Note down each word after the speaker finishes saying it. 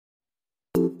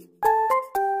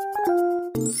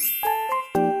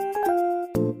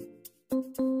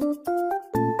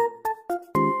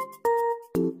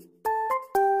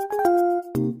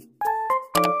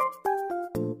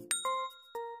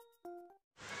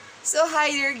So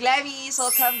hi there, glammies!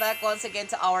 Welcome back once again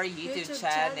to our YouTube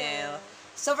channel.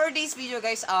 So for today's video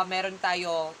guys, meron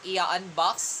tayong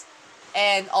i-unbox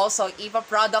and also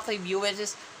ipa-product review, which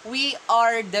is we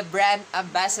are the brand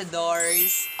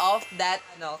ambassadors of that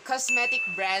cosmetic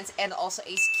brands and also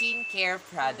a skincare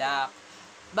product.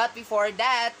 But before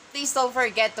that, please don't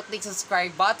forget to click the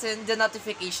subscribe button, the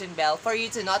notification bell for you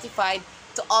to notified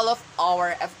to all of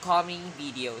our upcoming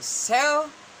videos. So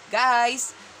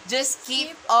guys, just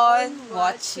keep on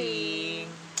watching.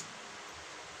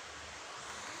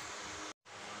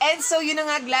 And so, yun na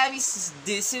nga, glammies,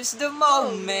 this is the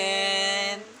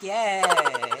moment. Yeah.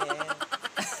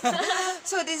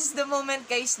 So, this is the moment,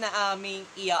 guys, na aming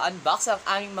i-unbox ang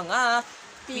aming mga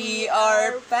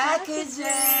PR packages.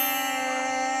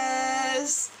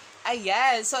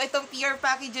 Ayan. So, itong PR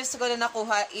packages ko na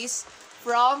nakuha is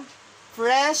from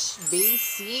Fresh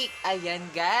Basique. Ayan,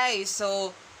 guys.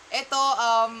 So, ito,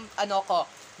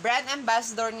 brand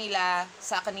ambassador nila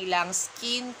sa kanilang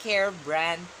skincare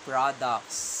brand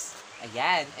products.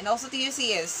 Ayan. And also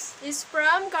TUC is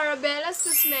from Carabella's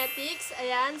Cosmetics.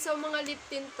 Ayan. So, mga lip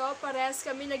tint to, parehas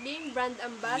kami naging brand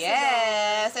ambassador.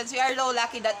 Yes! And we are so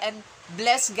lucky that and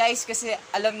blessed, guys, kasi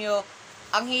alam nyo,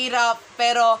 ang hirap,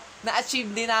 pero na-achieve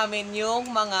din namin yung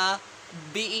mga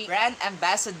being brand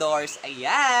ambassadors.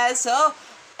 Ayan. So,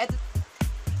 eto.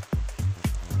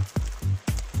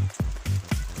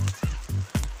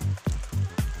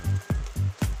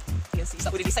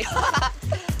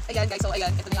 Ayan guys, so ayan,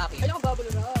 ito na yung akin. Ayun, bubble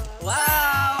wrap.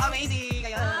 Wow! Amazing!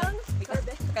 Ayan.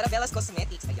 Carabella's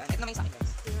Cosmetics. Ayan, ito naman yung sa akin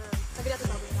guys. Ayan. Sabi natin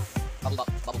bubble wrap.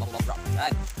 Bubble wrap.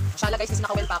 Ayan. Masyala guys kasi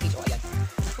naka-well package. Oh, ayan.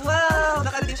 Wow!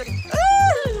 Nakano din siya.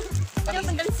 Ayan,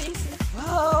 tanggal sis.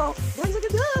 Wow! Guys, ang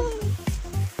ganda!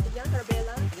 Ayan,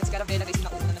 Carabella. Ayan, si Carabella guys,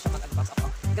 nakuha na siya mag-unbox ako.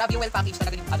 Grabe yung well package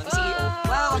talaga yung ni CEO.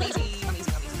 Wow! Amazing!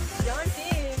 Ayan,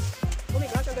 sis. Oh my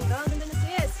gosh, ang ganda. Ang ganda na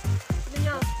sis. Tignan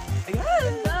niya.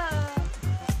 Ayan!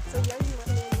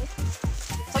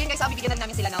 Sabi, bigyan na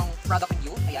namin sila ng product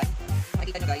review. Ayan.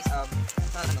 Makikita nyo guys, yung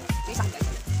sa akin guys.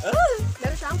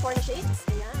 Meron siyang 4 na shades.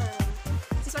 Ayan.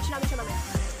 Siswatch namin siya mamaya.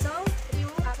 So, ito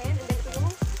yung akin, and then ito yung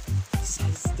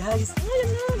size, guys. Ayan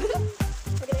na.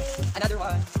 Okay. Another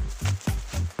one.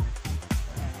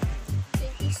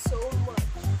 Thank you so much.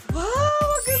 Wow!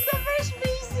 Ang ganda, Fresh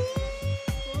Basic!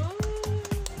 Wow.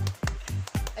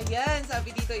 Ayan, sabi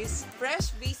dito is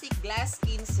Fresh Basic Glass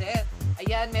Skin Set.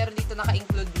 Ayan, meron dito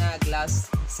naka-include na glass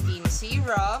skin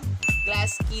serum,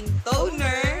 glass skin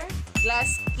toner, glass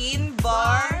skin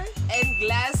bar, and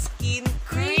glass skin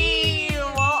cream.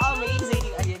 Wow, amazing!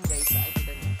 Ayan guys,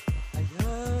 nakikita niyo.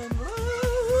 Ayan!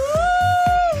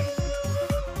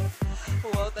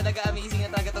 Wow, talaga amazing na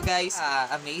talaga to guys.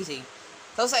 Amazing.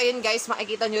 So, ayan guys,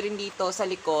 makikita nyo rin dito sa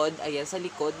likod, ayan sa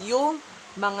likod, yung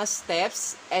mga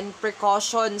steps and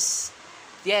precautions.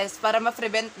 Yes, para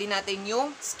ma-prevent din natin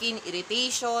yung skin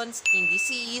irritation, skin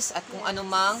disease, at kung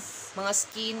anumang mga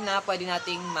skin na pwede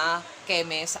nating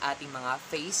makeme sa ating mga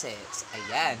faces.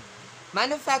 Ayan.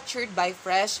 Manufactured by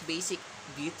Fresh Basic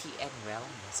Beauty and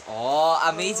Wellness. Oh,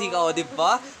 amazing. Oh,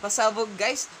 diba? Pasabog,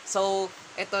 guys. So,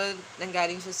 ito,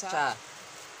 nanggaling siya sa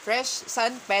Fresh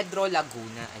San Pedro,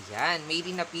 Laguna. Ayan. Made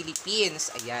in the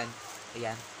Philippines. Ayan.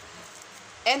 Ayan.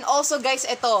 And also, guys,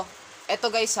 ito.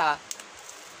 Ito, guys, ha.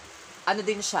 Ano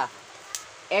din siya?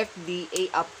 FDA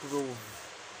approved.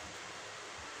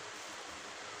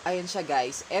 Ayan siya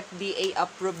guys. FDA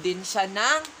approved din siya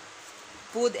ng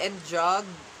Food and Drug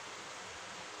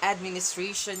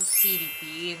Administration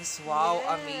Philippines. Wow,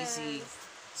 yes. Amazing.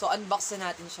 So, unbox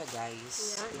na natin siya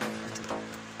guys. Yeah.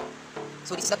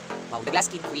 So, this is the glass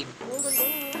skin cream.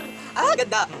 Oh,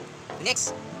 ganda. ganda.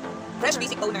 Next, Fresh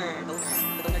Basic Toner. The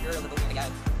toner girl, the toner.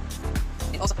 Ayan.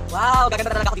 And also, wow,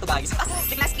 gaganda talaga ako dito guys.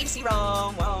 The glass skin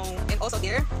serum, wow. And also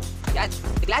there, ayan,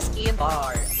 the glass skin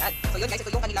bar. Ayan. So yun guys,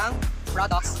 ito yung kanilang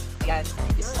products. Ayan,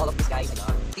 this is all of this guys.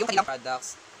 Ayan. Ito yung kanilang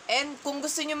products. And kung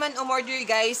gusto nyo man umorder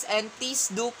guys, and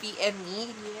please do PM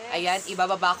me. Yes. Ayan,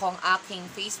 ibababa ko ang aking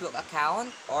Facebook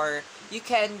account, or you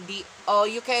can do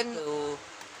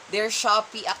their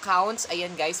Shoppee accounts.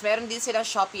 Ayan guys, meron din silang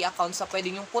Shoppee accounts na pwede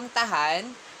nyong puntahan.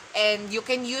 And you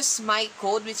can use my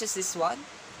code, which is this one.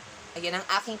 Ayan ang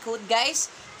aking code guys.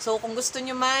 So kung gusto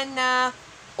nyo man na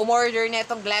umorder na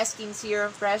itong glass skin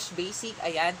serum Fresh Basic,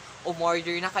 ayan,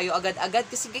 umorder na kayo agad-agad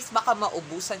kasi guys baka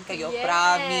maubusan kayo. Yes.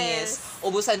 Promise.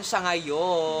 Ubusan siya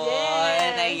ngayon.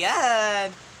 Yes. Ayan.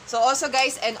 So also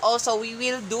guys, and also we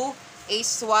will do a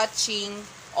swatching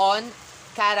on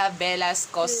Carabella's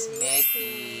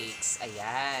Cosmetics.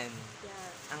 Ayan.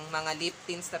 Yeah. Ang mga lip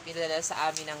tints na pinadala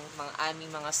sa amin ng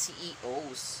aming mga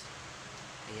CEOs.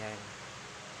 Ayan.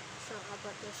 Siyang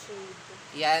apat na shade.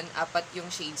 Yan, 4 yung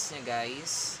shades niya,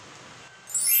 guys.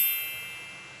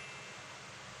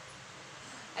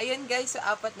 Ayan, guys,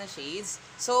 4 na shades.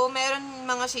 So, meron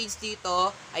mga shades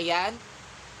dito. Ayan.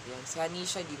 Ayan, si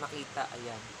Hanisha, di makita.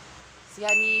 Ayan. Si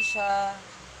Hanisha.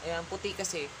 Ayan, puti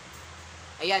kasi.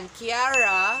 Ayan,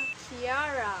 Kiara.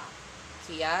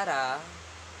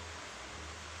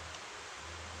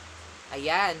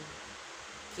 Ayan.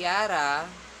 Kiara.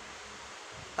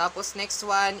 Tapos, next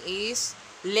one is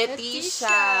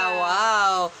Leticia.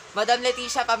 Wow. Madam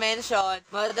Leticia pa-mention.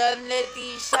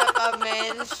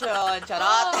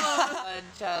 Charot.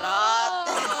 Charot.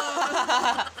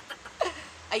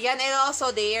 Ayan, and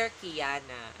also there,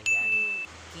 Kiana. Ayan.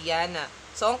 Kiana.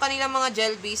 So, ang kanilang mga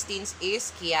gel-based tints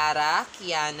is Kiara,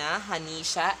 Kiana,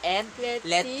 Hanisha, and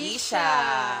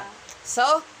Leticia.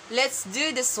 So, let's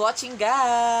do the swatching,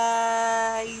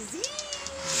 guys!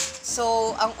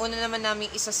 So, ang una naman namin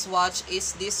isa-swatch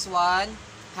is this one,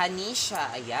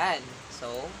 Hanisha. Ayan. So,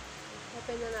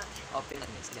 Open na na. open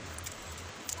natin. Ayan.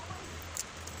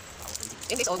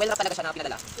 In this, well na talaga siya na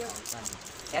pinadala. Yeah.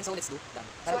 Ayan, so let's do.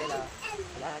 Carabella.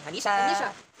 Ayan,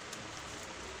 Hanisha.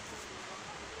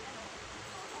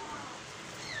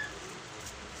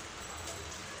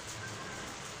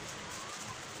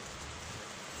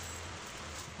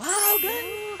 Wow,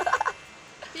 ganda!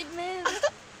 Pigment.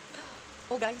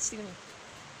 Oh, guys, tingnan niyo.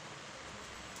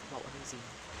 Wow, amazing.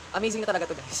 Amazing na talaga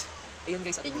to, guys. Ayun,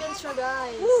 guys. Pigment siya,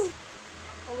 guys. Woo!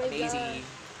 Oh my Amazing.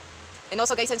 God. And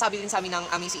also, guys, sabi din sa amin ng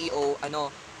aming CEO,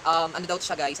 ano daw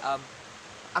siya, guys, ang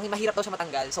mahirap daw siya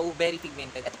matanggal, so very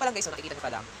pigmented. Ito pa lang, guys, so nakikita niyo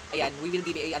pa lang. Ayan, we will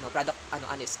give a product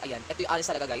honest. Ayan, ito yung honest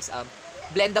talaga, guys.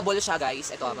 Blendable siya,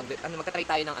 guys. Ito, magka-try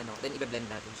tayo ng then i-blend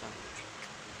natin siya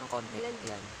ng konti. Blend.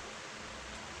 Ayan.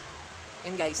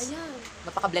 Ayan, guys. Ayan.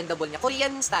 Napaka-blendable niya.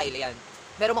 Korean style, ayan.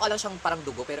 Meron mo ka lang siyang parang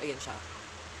dugo, pero ayan siya.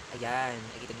 Ayan,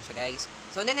 nakikita niyo siya, guys.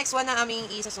 So, the next one na aming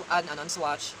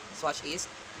swatch is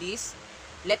this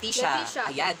Leticia.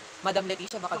 Ayan, Madam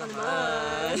Leticia, baka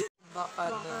naman.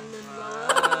 Baka naman.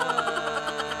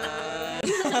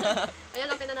 Ayan,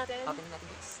 open na natin. Open na natin,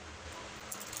 guys.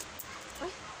 Ay.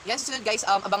 Yan, susunod, guys,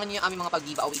 abangan niyo yung aming mga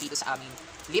pag-giveaway dito sa aming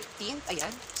lip tint. Ayan.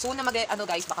 Soon na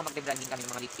guys, baka magbe-branding kami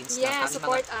ng mga lip tints ng aming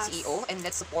support mga us. CEO. And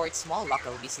let's support small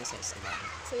local businesses. Ayan.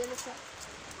 So, yan na siya.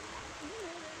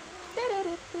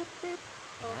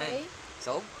 Okay.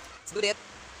 So, let's do it.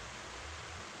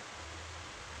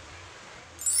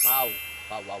 Wow.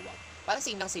 Parang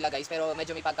same lang sila, guys, pero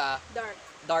medyo may pagka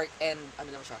dark and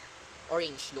lang siya,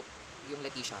 orange look yung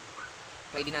Leticia.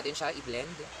 Pwede natin siya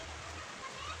i-blend.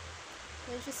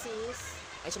 Ayan siya, sis.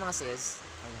 Ay, siya mga sis.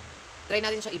 Ayan. Try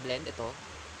natin siya i-blend, ito.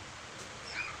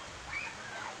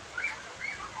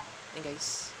 Ayan,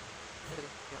 guys.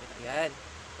 Ayan.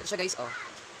 Ito siya, guys, oh.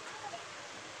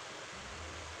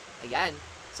 Ayan.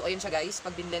 So, ayun siya, guys.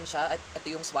 Pag binlend siya, at ito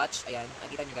yung swatch. Ayan.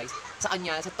 Nakikita nyo, guys. Sa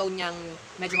kanya, sa tone niyang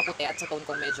medyo maputi at sa tone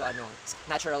kong medyo,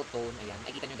 natural tone. Ayan.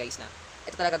 Nakikita nyo, guys, na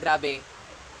ito talaga, grabe.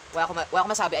 Wala ko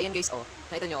masabi. Ayan, guys, oh.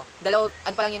 Nakita nyo.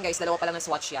 Ano pa lang yan, guys. Dalawa pa lang na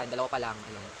swatch yan. Dalawa pa lang.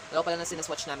 Ayan. Dalawa pa lang na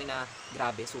sinaswatch namin na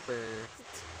grabe. Super.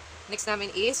 Next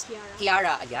namin is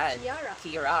Kiara. Ayan. Kiara.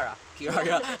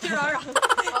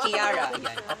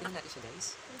 Ayan. Open natin siya,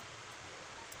 guys.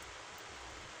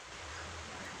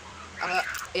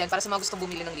 Ayan, para sa mga gustong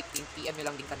bumili ng lip tint, PM nyo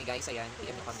lang din kami, guys. Ayan,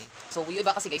 PM nyo kami. So, yung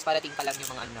iba kasi, guys, parating pa lang yung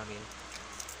mga namin.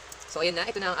 So, ayan na.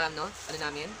 Ito na ang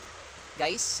namin.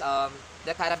 Guys,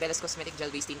 the Carabella's Cosmetic Gel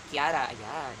Based Tint Kiara.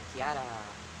 Ayan, Kiara!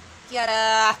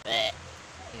 Ayan.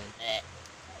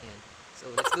 So,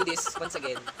 let's do this once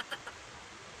again.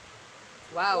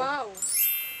 Wow!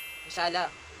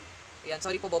 Mashallah. Ayan,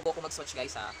 sorry po, bobo ko mag-swatch,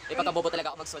 guys, ha. May pagkabobo talaga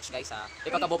ako mag-swatch, guys, ha.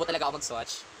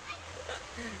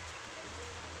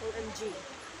 OMG.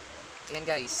 Ayan,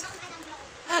 guys.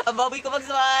 Ang baboy ko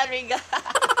mag-swatch, ringa.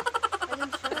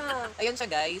 Ayan siya,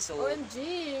 guys. So, OMG,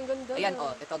 ang ganda. ayan,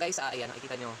 oh. Ito, guys, ayan,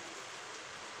 nakikita nyo.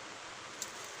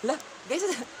 Hala, guys,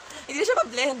 hindi na siya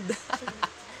ma-blend.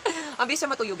 Ang bilis siya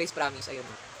matuyo, guys, promise. Ayun,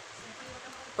 oh.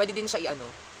 Pwede din siya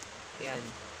Ayan.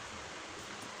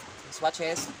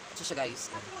 Swatches. Ito siya,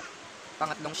 guys.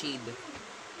 Pangatlong shade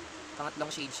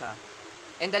siya.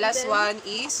 And the last one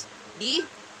is the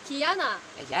Kiana.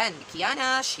 Ayan,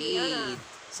 Kiana shade.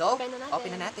 So,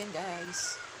 Open na natin,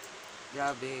 guys.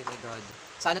 Grabe, my God.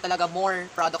 Sana talaga more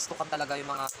products to come talaga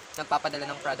yung mga nagpapadala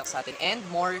ng products sa atin. And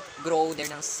more grow there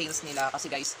ng sales nila.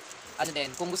 Kasi, guys,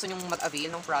 kung gusto nyo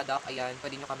mag-avail ng product, ayan,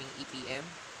 pwede nyo kaming EPM.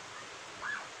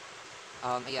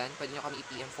 Ayan, pwede nyo kaming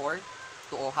EPM for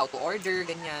how to order,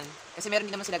 ganyan. Kasi meron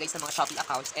din naman sila guys ng mga Shoppee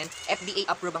accounts and FDA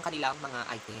approved ang kanilang mga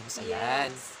items.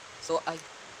 Ayan. Yes.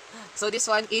 So this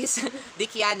one is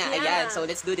Dikiana. Ayan. Yeah. So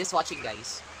let's do this watching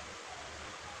guys.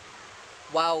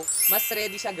 Wow, mas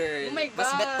ready siya girl. Oh my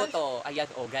Mas bet ko gosh. to. Ayan,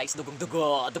 oh guys,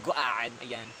 duguan.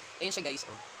 Ayan. Ayan siya guys,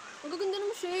 oh. Ang gaganda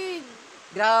ng shade.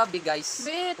 Grabe guys.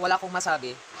 Bet. Wala akong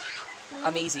masabi.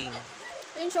 Amazing.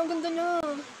 Ayun siya, ang ganda niya.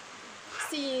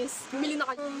 Sis, bumili na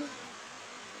kayo.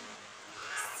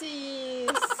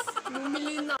 Sis,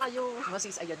 bumili na kayo.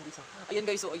 Masis, ayan guys. Ayan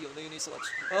guys, oh, ayun yung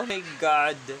swatch. Oh my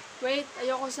god. Wait,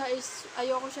 ayoko siya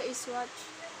iswatch.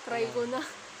 Try ko na.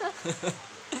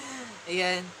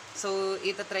 Ayan. So,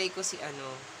 itatry ko si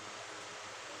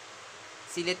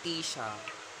Leticia.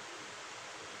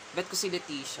 Bet ko si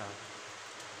Leticia.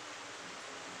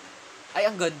 Ay,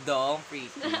 ang ganda. Ang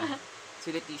pretty.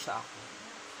 Si Leticia ako.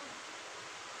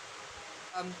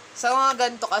 Sa mga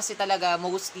ganito kasi talaga,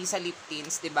 mostly sa lip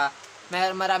tints, diba?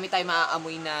 Marami tayong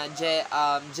maaamoy na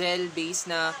gel base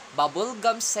na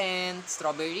bubblegum scent,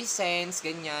 strawberry scents,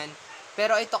 ganyan.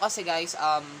 Pero ito kasi guys,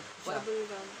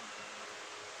 Bubblegum.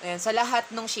 ayan, sa lahat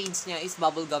ng shades niya is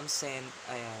bubblegum scent.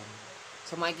 Ayan.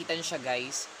 So, makikita niyo siya,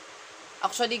 guys.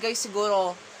 Actually, guys,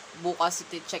 siguro, bukas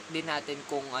iti-check din natin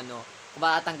kung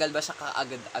matatanggal ba siya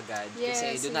kaagad-agad. Yes,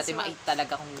 Kasi doon natin swatch. makita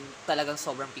talaga kung talagang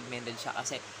sobrang pigmented siya.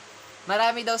 Kasi,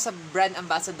 marami daw sa brand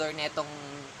ambassador netong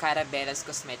Carabella's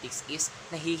Cosmetics is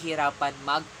nahihirapan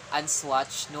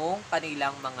mag-unswatch nung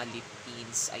kanilang mga lip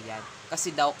tints. Ayan.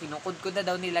 Kasi daw, kinukudkod na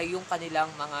daw nila yung kanilang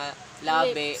mga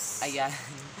labi. Lips. Ayan.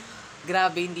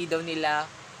 Grabe, hindi daw nila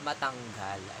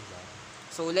matanggal. Ayan.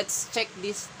 So, let's check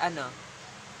this, Ayan.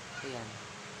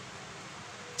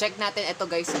 Check natin ito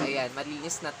guys. Ayan,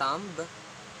 malinis na thumb.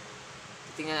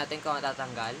 Tingnan natin kung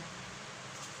matatanggal.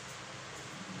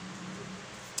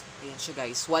 Ayan siya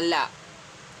guys. Wala.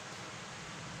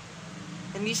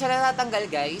 Hindi siya natatanggal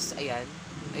guys. Ayan.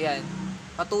 Ayan.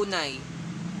 Patunay.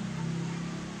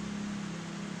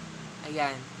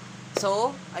 Ayan.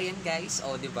 So, ayan guys.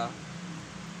 O, diba?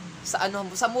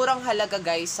 Sa murang halaga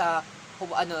guys, sa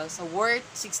worth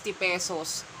 60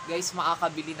 pesos, guys,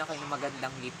 makakabili na kayo ng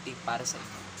magandang lip tint para sa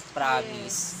inyo.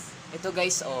 Promise. Yes. Ito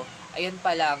guys, ayan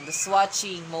pa lang, the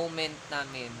swatching moment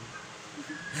namin.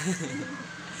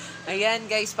 Ayan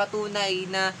guys, patunay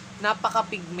na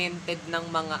napaka-pigmented ng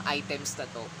mga items na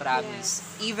to. Promise.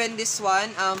 Yes. Even this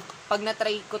one, pag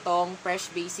na-try ko tong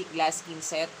Fresh Basic Glass Skin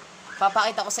Set,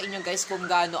 papakita ko sa inyo guys kung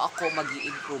gaano ako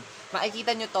mag-i-improve.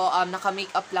 Makikita nyo to,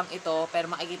 naka-makeup lang ito, pero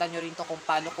makikita nyo rin to kung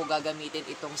paano ko gagamitin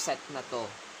itong set na to.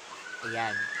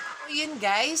 Ayan. So, yun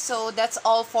guys. So, that's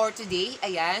all for today.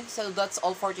 Ayan. So, that's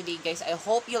all for today guys. I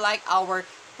hope you like our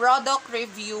product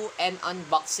review and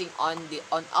unboxing on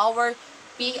our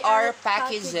PR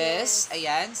packages.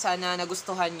 Ayan. Sana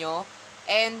nagustuhan nyo.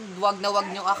 And wag na wag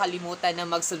nyo kakalimutan na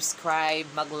mag-subscribe,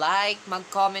 mag-like,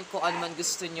 mag-comment kung ano man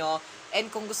gusto nyo. And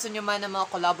kung gusto nyo man ng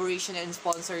mga collaboration and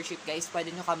sponsorship, guys,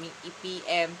 pwede nyo kaming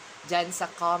i-PM dyan sa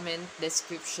comment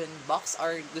description box.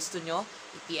 Or gusto nyo,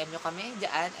 i-PM nyo kami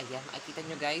dyan. Ayan, makikita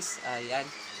nyo guys. Ayan.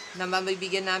 Na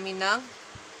mabibigyan namin ng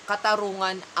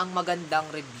katarungan ang magandang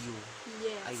review.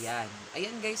 Yes. Ayan.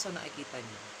 Ayan guys, so nakikita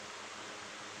nyo.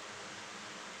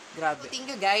 Grabe.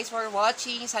 Thank you guys for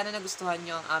watching. Sana nagustuhan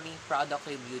nyo ang aming product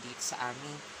review dito sa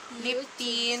aming lip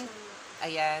tint.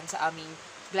 Ayan, sa aming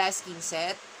glass skin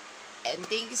set. And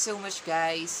thank you so much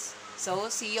guys. So,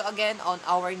 see you again on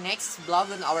our next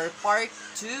vlog on our part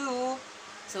 2.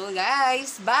 So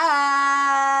guys,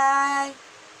 bye!